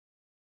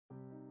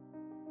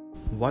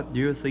What do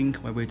you think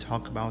when we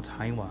talk about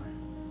Taiwan?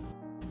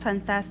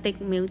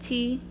 Fantastic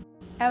multi,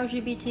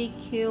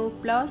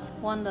 LGBTQ plus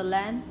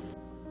wonderland,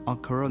 A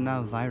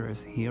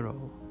coronavirus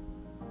hero.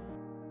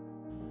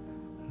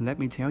 Let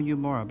me tell you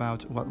more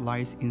about what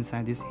lies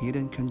inside this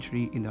hidden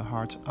country in the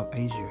heart of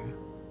Asia.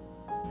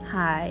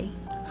 Hi.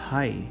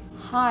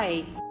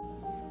 Hi,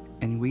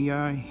 And we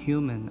are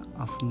human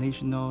of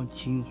National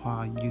Tsing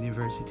Hua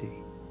University.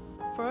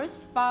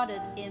 first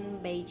founded in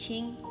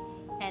Beijing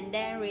and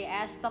then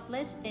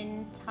re-established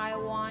in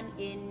Taiwan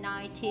in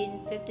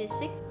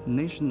 1956.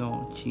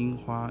 National Tsing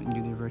Hua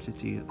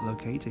University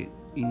located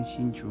in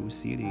Hsinchu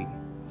City,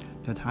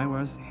 the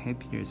Taiwan's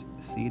happiest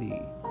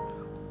city,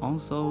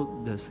 also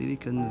the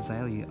Silicon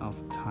Valley of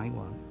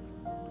Taiwan,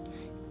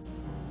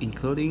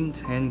 including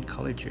 10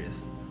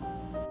 colleges,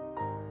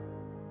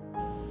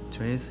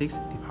 26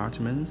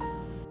 departments,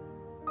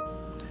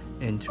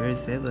 and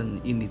 27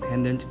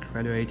 independent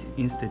graduate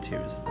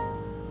institutes.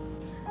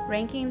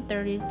 Ranking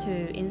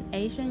 32 in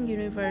Asian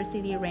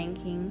University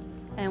Ranking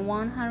and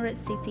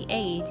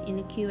 168 in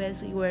the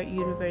QS World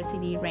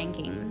University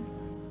Ranking.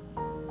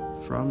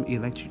 From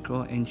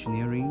electrical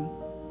engineering,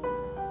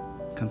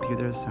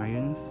 computer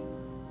science,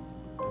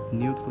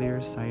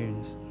 nuclear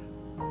science,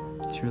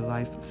 to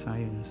life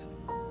science,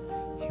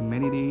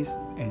 humanities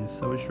and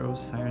social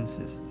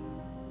sciences,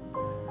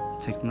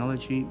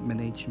 technology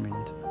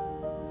management,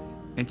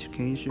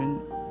 education,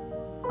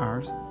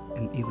 arts,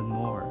 and even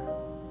more.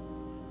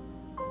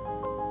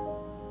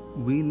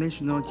 We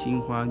National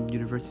Tsing Hua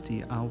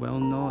University are well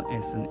known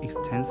as an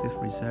extensive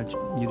research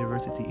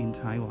university in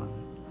Taiwan.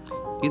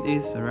 It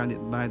is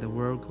surrounded by the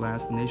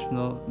world-class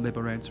national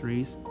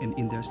laboratories and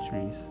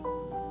industries.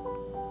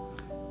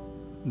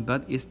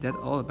 But is that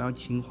all about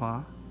Tsing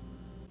Hua?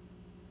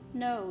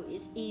 No,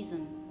 it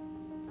isn't.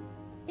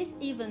 It's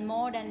even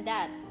more than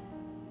that.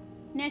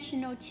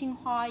 National Tsing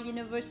Hua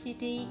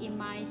University is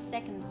my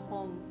second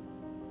home.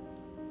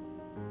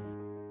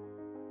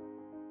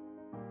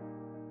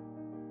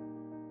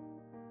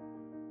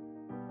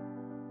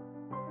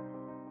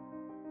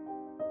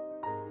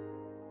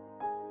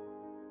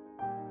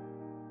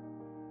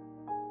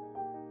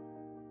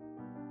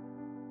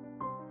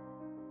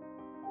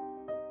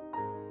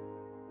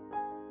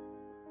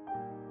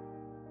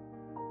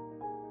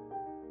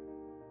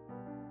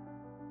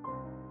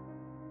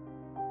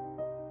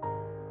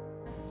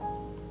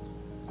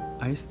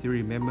 I still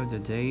remember the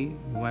day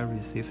when I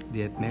received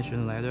the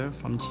admission letter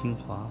from Tsing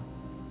Hua.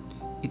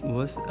 It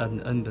was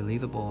an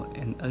unbelievable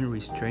and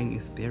unrestrained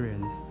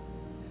experience,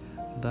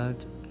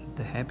 but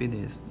the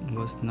happiness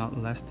was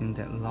not lasting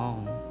that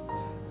long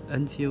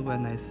until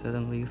when I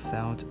suddenly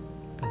felt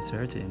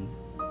uncertain.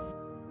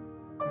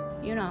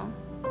 You know,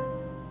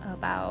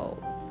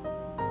 about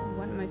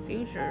what my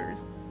future's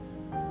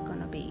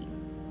gonna be.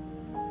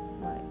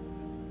 Like,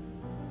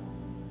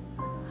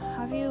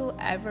 have you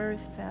ever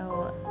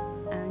felt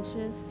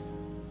anxious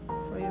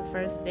for your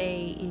first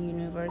day in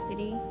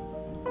university?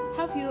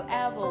 Have you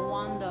ever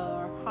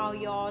wondered how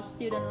your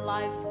student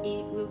life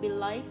will be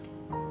like?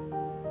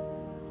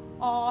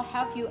 Or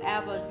have you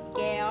ever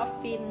scared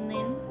of fitting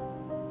in?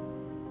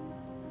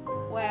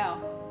 Well,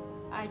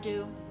 I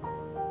do.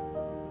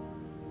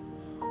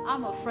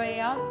 I'm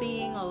afraid of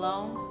being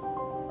alone.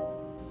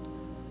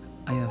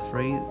 I am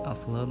afraid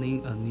of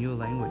learning a new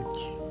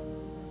language.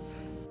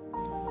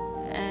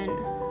 And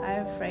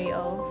I'm afraid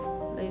of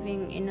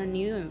living in a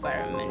new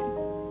environment.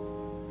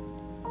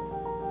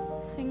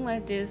 Things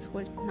like this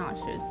was not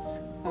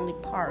just only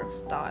part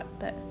of thought,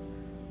 but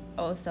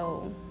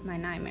also my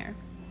nightmare.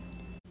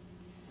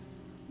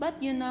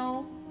 But you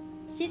know,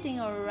 sitting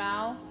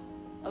around,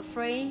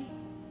 afraid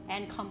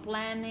and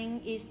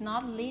complaining is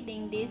not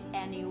leading this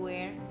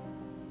anywhere.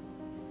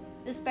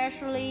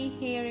 Especially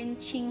here in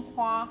Tsing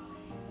Hua,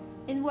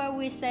 in where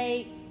we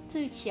say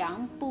自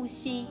强不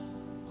息,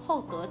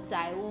 厚德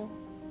载物,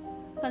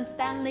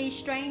 constantly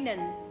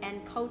strengthen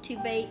and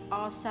cultivate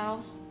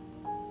ourselves.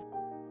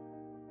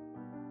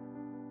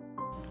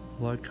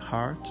 Work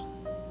hard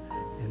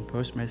and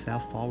push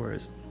myself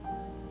forward,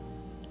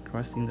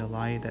 crossing the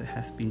line that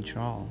has been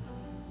drawn.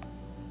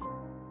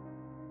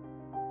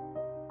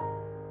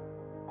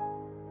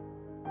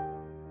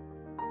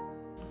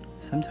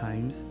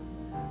 Sometimes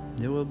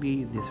there will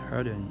be this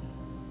hurdle,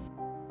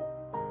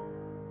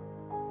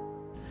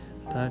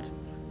 but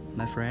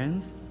my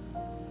friends,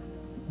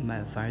 my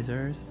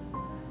advisors,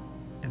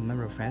 and my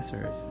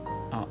professors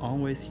are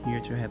always here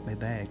to have my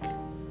back.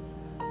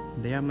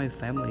 They are my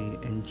family,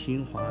 and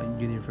Tsing Hua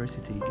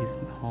University is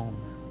home.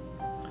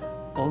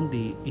 All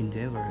the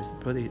endeavors,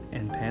 projects,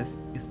 and past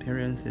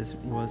experiences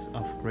was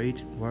of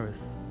great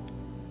worth.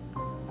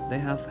 They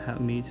have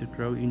helped me to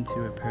grow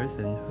into a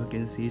person who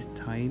can seize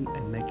time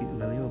and make it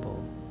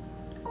valuable.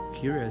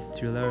 Curious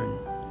to learn,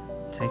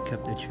 take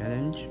up the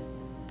challenge,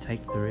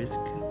 take the risk,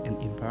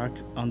 and embark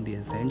on the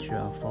adventure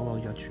of follow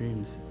your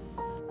dreams.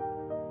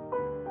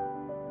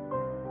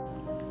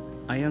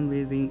 I am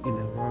living in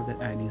the world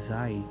that I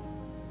desire,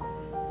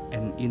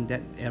 and in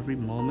that every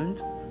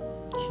moment,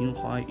 Tsing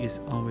Hua is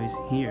always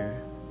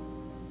here.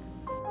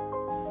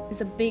 It's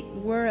a big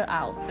world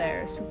out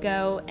there to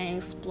go and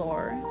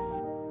explore.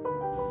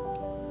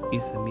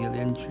 It's a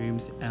million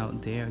dreams out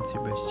there to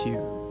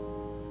pursue.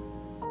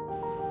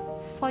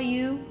 For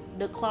you,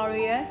 the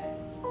glorious.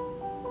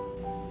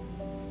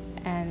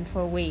 And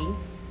for we,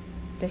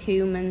 the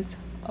humans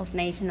of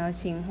National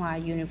Tsing Hua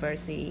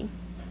University.